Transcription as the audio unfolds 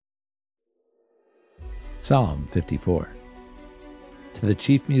Psalm 54. To the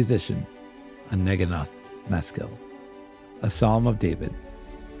chief musician, a Neginoth, Maschil. A psalm of David.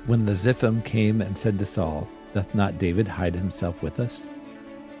 When the Ziphim came and said to Saul, "Doth not David hide himself with us?"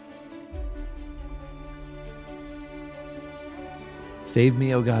 Save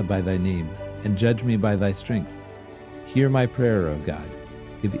me, O God, by thy name, and judge me by thy strength. Hear my prayer, O God.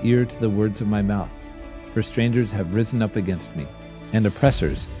 Give ear to the words of my mouth. For strangers have risen up against me, and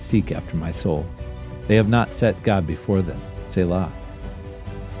oppressors seek after my soul. They have not set God before them. Selah.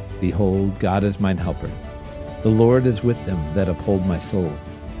 Behold, God is mine helper. The Lord is with them that uphold my soul.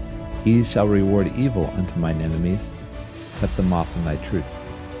 He shall reward evil unto mine enemies, cut them off in thy truth.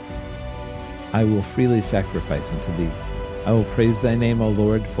 I will freely sacrifice unto thee. I will praise thy name, O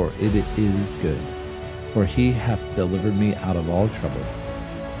Lord, for it is good. For he hath delivered me out of all trouble,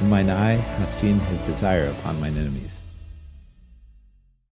 and mine eye hath seen his desire upon mine enemies.